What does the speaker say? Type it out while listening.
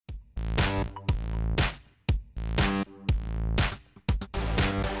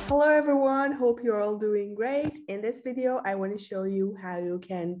Hello everyone, hope you're all doing great. In this video, I want to show you how you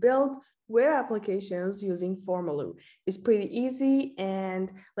can build web applications using Formaloo. It's pretty easy,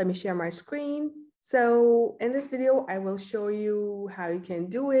 and let me share my screen. So in this video, I will show you how you can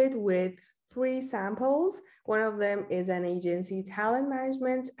do it with 3 samples. One of them is an agency talent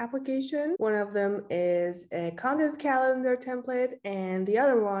management application. One of them is a content calendar template, and the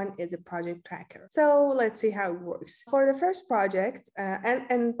other one is a project tracker. So let's see how it works. For the first project,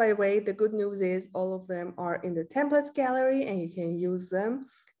 and by the way, the good news is all of them are in the templates gallery and you can use them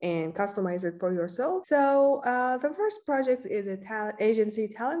and customize it for yourself. So the first project is a agency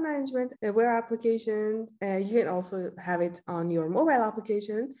talent management web application. You can also have it on your mobile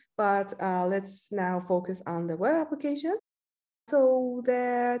application, but let's now focus on the web application. So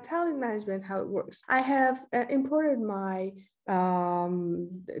the talent management, how it works. I have imported my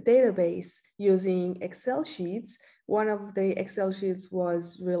database using Excel sheets. One of the Excel sheets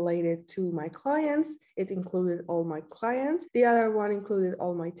was related to my clients. It included all my clients. The other one included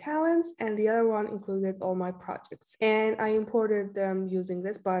all my talents, and the other one included all my projects. And I imported them using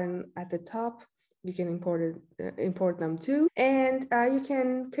this button at the top. You can import them too, and you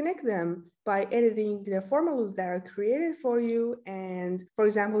can connect them by editing the formaloos that are created for you. And for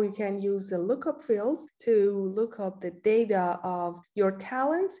example, you can use the lookup fields to look up the data of your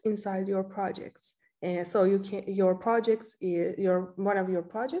talents inside your projects. And so you can one of your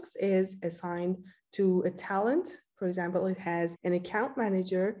projects is assigned to a talent. For example, it has an account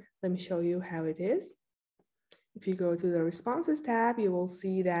manager. Let me show you how it is. If you go to the responses tab, you will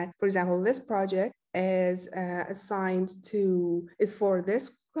see that, for example, this project is is for this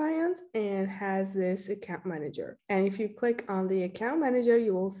client and has this account manager. And if you click on the account manager,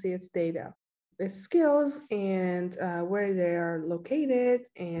 you will see its data, its skills, and where they are located,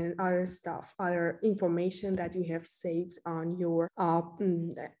 and other stuff, other information that you have saved on your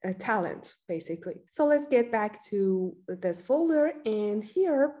talent, basically. So let's get back to this folder, and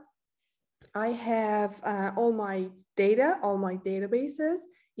here I have all my data, all my databases.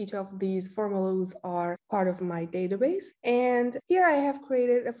 Each of these formaloos are part of my database. And here I have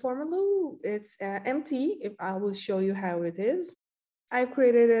created a formaloo. It's empty. I will show you how it is. I've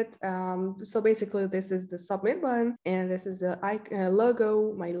created it. So basically, this is the submit button, and this is the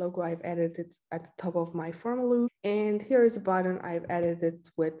logo. My logo I've edited at the top of my formaloo. And here is a button I've edited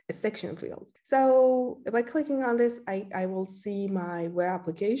with a section field. So by clicking on this, I will see my web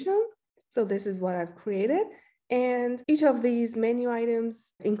application. So this is what I've created. And each of these menu items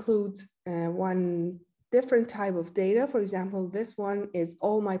includes one different type of data. For example, this one is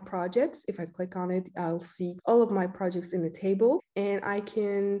all my projects. If I click on it, I'll see all of my projects in the table, and I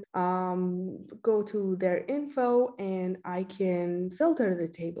can go to their info and I can filter the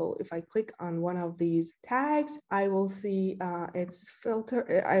table. If I click on one of these tags, I will see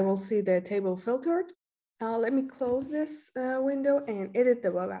I will see the table filtered. Let me close this window and edit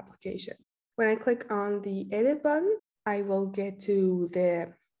the web application. When I click on the edit button, I will get to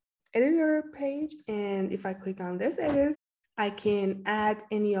the editor page. And if I click on this edit, I can add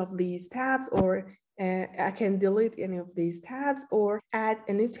any of these tabs, or I can delete any of these tabs or add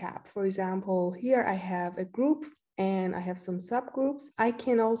a new tab. For example, here I have a group and I have some subgroups. I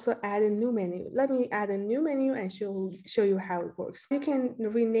can also add a new menu. Let me add a new menu and show you how it works. You can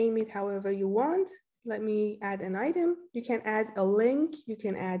rename it however you want. Let me add an item. You can add a link. You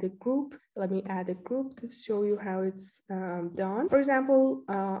can add a group. Let me add a group to show you how it's done. For example,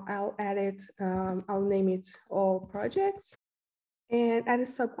 I'll add it. I'll name it all projects and add a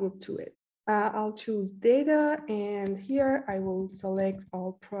subgroup to it. I'll choose data, and here I will select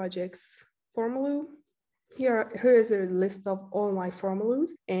all projects formaloo. Here is a list of all my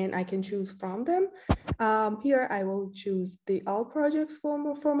formaloos, and I can choose from them. Here I will choose the all projects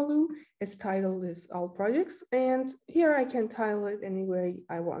formaloo. Its title is all projects, and here I can title it any way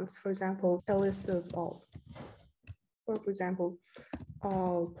I want. For example, a list of all, or for example,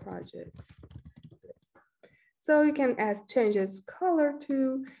 all projects. So you can change its color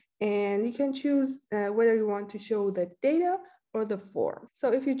too, and you can choose whether you want to show the data or the form.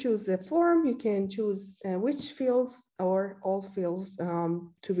 So if you choose the form, you can choose which fields or all fields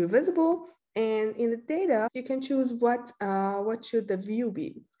to be visible. And in the data, you can choose what should the view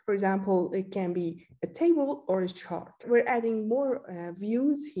be. For example, it can be a table or a chart. We're adding more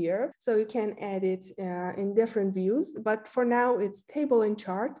views here, so you can add it in different views. But for now, it's table and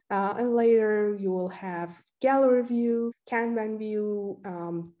chart. And later, you will have gallery view, Kanban view,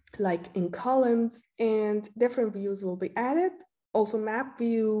 like in columns, and different views will be added. also map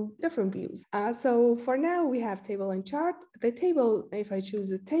view, different views. So for now, we have table and chart. The table, if I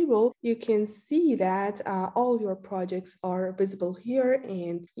choose a table, you can see that all your projects are visible here,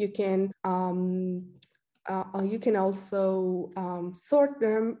 and you can also sort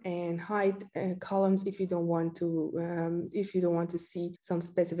them and hide columns if you don't want to see some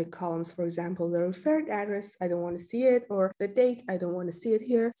specific columns. For example, the referred address, I don't want to see it, or the date, I don't want to see it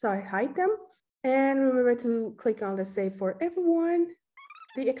here, so I hide them. And remember to click on the save for everyone.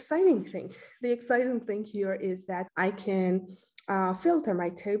 The exciting thing here is that I can filter my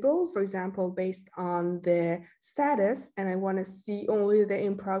table, for example, based on the status, and I want to see only the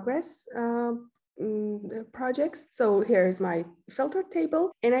in progress projects. So here's my filter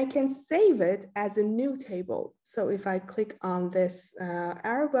table, and I can save it as a new table. So if I click on this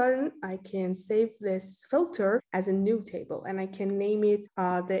arrow button, I can save this filter as a new table, and I can name it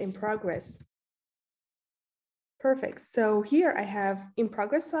the in progress. Perfect. So here I have in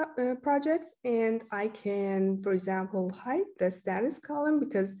progress projects, and I can, for example, hide the status column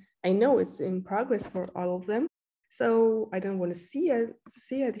because I know it's in progress for all of them. So I don't want to see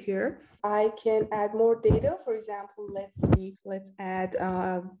it here. I can add more data. For example, let's add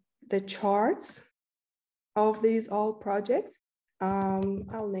the charts of these all projects.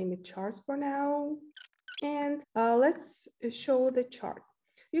 I'll name it charts for now. And let's show the chart.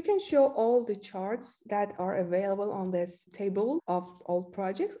 You can show all the charts that are available on this table of all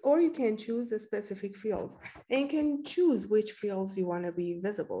projects, or you can choose the specific fields and you can choose which fields you want to be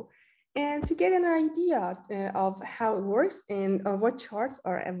visible. And to get an idea of how it works and what charts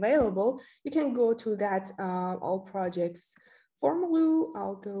are available, you can go to that all projects Formaloo.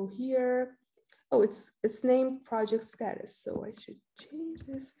 I'll go here. Oh, it's named project status, so I should change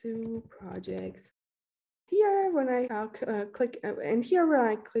this to project. Here, when I click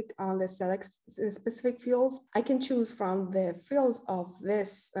on the select specific fields, I can choose from the fields of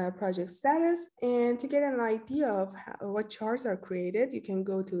this project status. And to get an idea of what charts are created, you can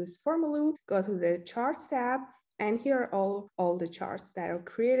go to this Formaloo, go to the charts tab, and here are all the charts that are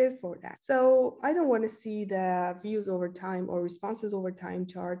created for that. So I don't want to see the views over time or responses over time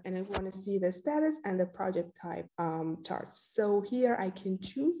chart, and I want to see the status and the project type charts. So here I can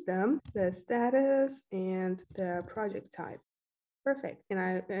choose them, the status and the project type. Perfect. And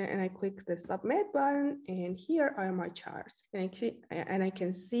I click the submit button, and here are my charts. And I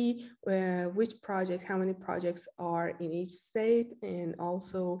can see which project, how many projects are in each state, and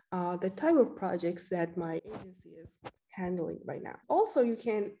also the type of projects that my agency is handling right now. Also, you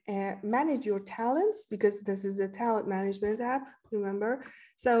can manage your talents, because this is a talent management app, remember?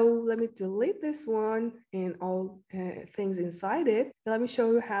 So let me delete this one and all things inside it. Let me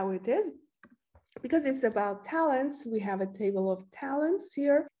show you how it is. Because it's about talents, we have a table of talents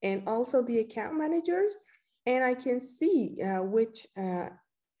here, and also the account managers. And I can see which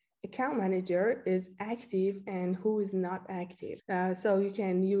account manager is active and who is not active. So you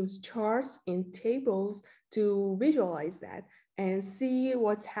can use charts in tables to visualize that and see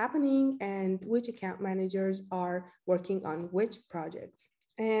what's happening and which account managers are working on which projects.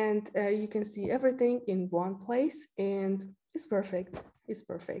 And you can see everything in one place, and it's perfect. It's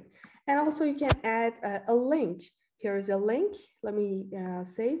perfect. And also you can add a link. Here is a link. Let me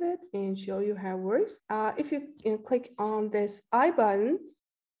save it and show you how it works. If you click on this I button,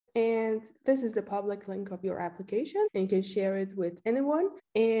 and this is the public link of your application, and you can share it with anyone.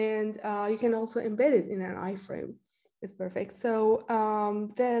 And you can also embed it in an iframe. It's perfect. So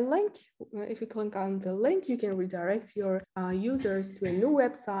the link, if you click on the link, you can redirect your users to a new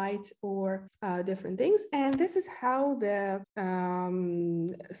website or different things. And this is how the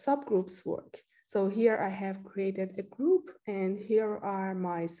subgroups work. So here I have created a group, and here are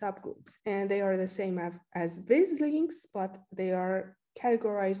my subgroups. And they are the same as these links, but they are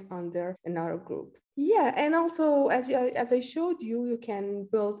categorized under another group. Yeah, and also as I showed you, you can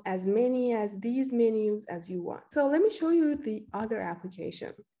build as many as these menus as you want. So let me show you the other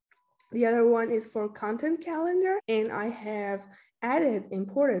application. The other one is for content calendar, and I have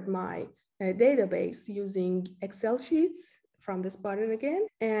imported my database using Excel sheets from this button again.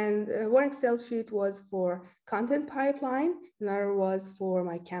 And one Excel sheet was for content pipeline, another was for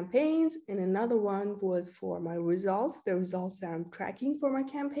my campaigns, and another one was for my results, the results that I'm tracking for my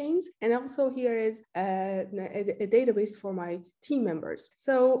campaigns. And also here is a database for my team members.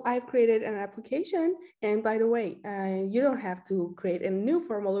 So I've created an application. And by the way, you don't have to create a new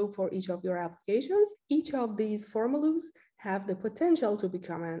Formaloo for each of your applications. Each of these Formaloos have the potential to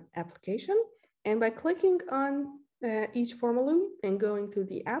become an application. And by clicking on each Formaloo and going to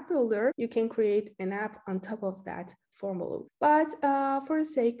the app builder, you can create an app on top of that Formaloo. But for the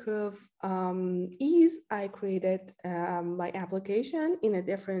sake of ease, I created my application in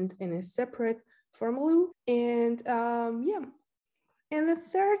a separate Formaloo. And yeah. And the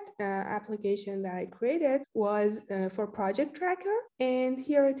third application that I created was for project tracker. And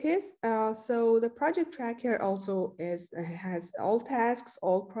here it is. So the project tracker also has all tasks,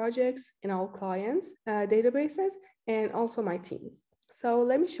 all projects, and all clients, databases, and also my team. So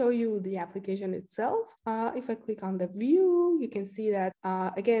let me show you the application itself. If I click on the view, you can see that,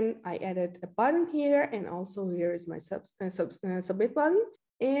 again, I added a button here, and also here is my submit button.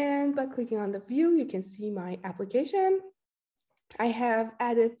 And by clicking on the view, you can see my application. I have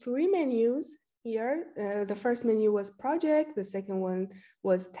added 3 menus here. The first menu was project, the second one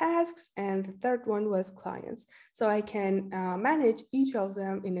was tasks, and the third one was clients. So I can manage each of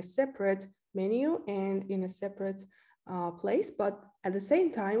them in a separate menu and in a separate place, but at the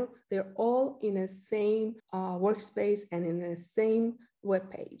same time, they're all in the same workspace and in the same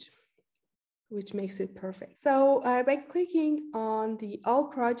web page, which makes it perfect. So by clicking on the all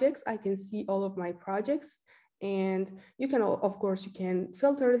projects, I can see all of my projects. And you can, of course, you can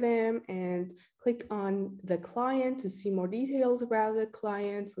filter them and click on the client to see more details about the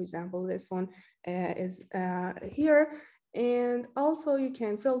client. For example, this one is here. And also you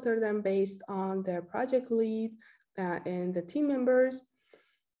can filter them based on the project lead and the team members.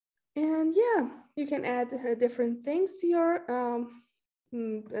 And yeah, you can add different things to your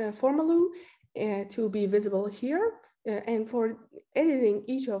Formaloo to be visible here. And for editing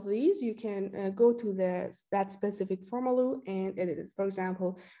each of these, you can go to that specific Formaloo and edit it. For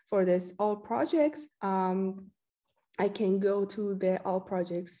example, for this all projects, I can go to the all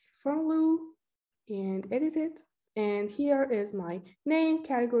projects Formaloo and edit it. And here is my name,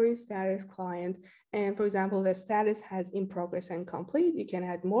 category, status, client. And for example, the status has in progress and complete. You can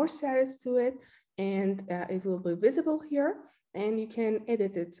add more status to it, and it will be visible here. And you can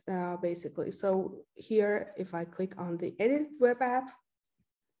edit it basically. So here, if I click on the edit web app,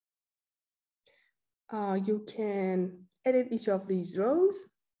 you can edit each of these rows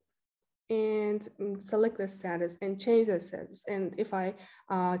and select the status and change the status. And if I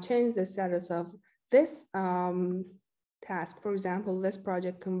change the status of this task, for example, this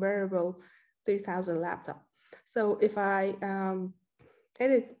project convertible 3000 laptop. So if I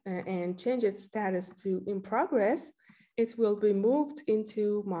edit and change its status to in progress, it will be moved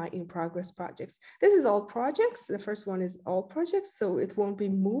into my in progress projects. This is all projects. The first one is all projects, so it won't be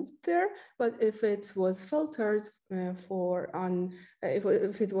moved there. But if it was filtered if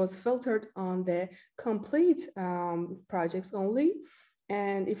it was filtered on the complete projects only,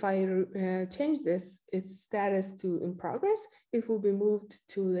 and if I change its status to in progress, it will be moved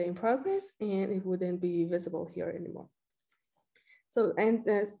to the in progress, and it wouldn't be visible here anymore. So, and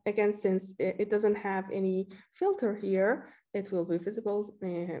again, since it doesn't have any filter here, it will be visible.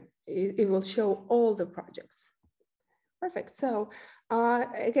 It will show all the projects. Perfect. So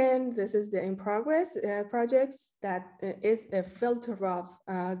again, this is the in progress projects. That is a filter of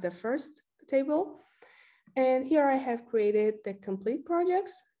the first table. And here I have created the complete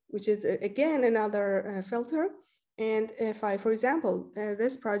projects, which is again another filter. And if I, for example,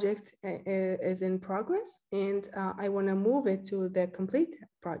 this project is in progress and I want to move it to the complete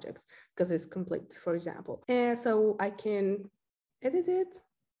projects because it's complete, for example. And so I can edit it,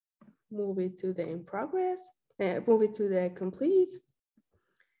 move it to the in progress, move it to the complete,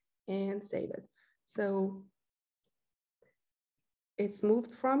 and save it. So it's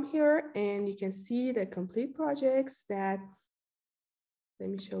moved from here, and you can see the complete projects that, let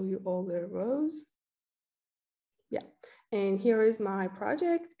me show you all the rows. Yeah, and here is my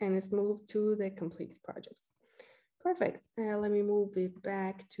project, and it's moved to the complete projects. Perfect. Let me move it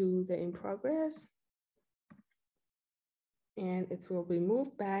back to the in progress, and it will be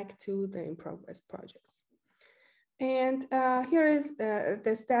moved back to the in progress projects. And here is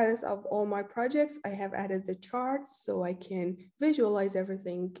the status of all my projects. I have added the charts so I can visualize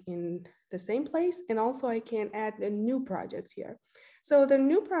everything in the same place, and also I can add a new project here. So the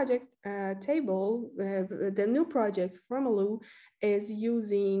new project table, the new project Formaloo is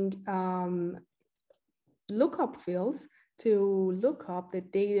using lookup fields to look up the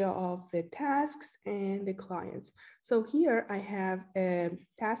data of the tasks and the clients. So here I have a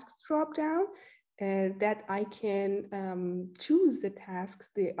tasks dropdown that I can choose the tasks,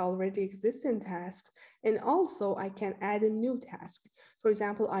 the already existing tasks, and also I can add a new task. For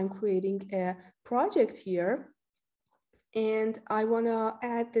example, I'm creating a project here, and I want to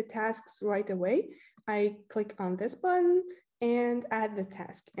add the tasks right away. I click on this button, and add the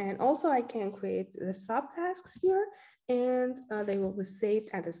task. And also I can create the subtasks here, and they will be saved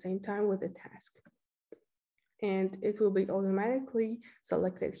at the same time with the task. And it will be automatically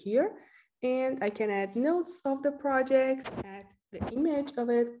selected here. And I can add notes of the project, add the image of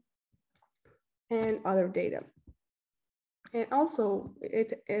it, and other data. And also,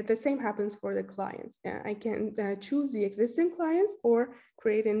 the same happens for the clients. I can choose the existing clients or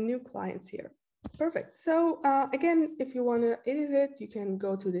create a new clients here. Perfect. So again, if you want to edit it, you can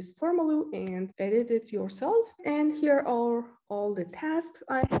go to this Formaloo and edit it yourself. And here are all the tasks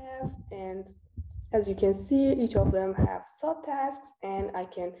I have. And as you can see, each of them have subtasks, and I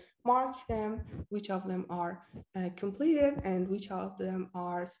can mark them, which of them are completed and which of them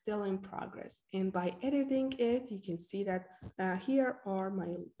are still in progress. And by editing it, you can see that here are my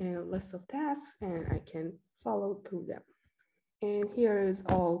list of tasks, and I can follow through them. And here is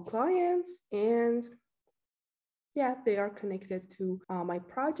all clients, and yeah, they are connected to my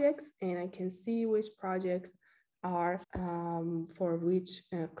projects, and I can see which projects are for which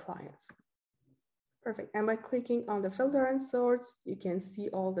clients. Perfect. And by clicking on the filter and sorts, you can see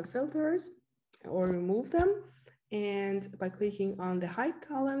all the filters or remove them. And by clicking on the hide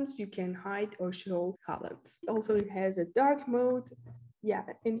columns, you can hide or show columns. Also, it has a dark mode. Yeah,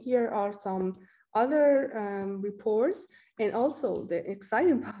 and here are some other reports. And also the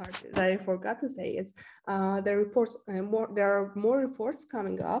exciting part that I forgot to say is the reports, there are more reports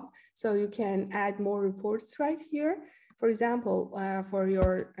coming up. So you can add more reports right here. For example, for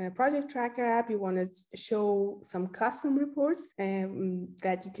your project tracker app, you want to show some custom reports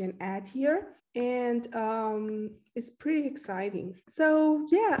that you can add here. And it's pretty exciting. So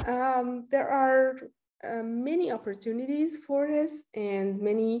yeah, there are many opportunities for this and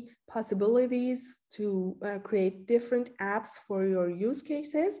many possibilities to create different apps for your use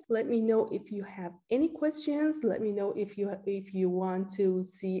cases. Let me know if you have any questions. Let me know if you want to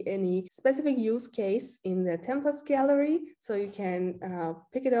see any specific use case in the templates gallery, so you can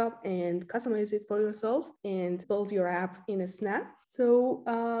pick it up and customize it for yourself and build your app in a snap. So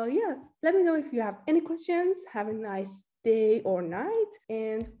yeah, let me know if you have any questions. Have a nice day or night,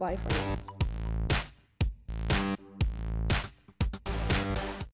 and bye for now.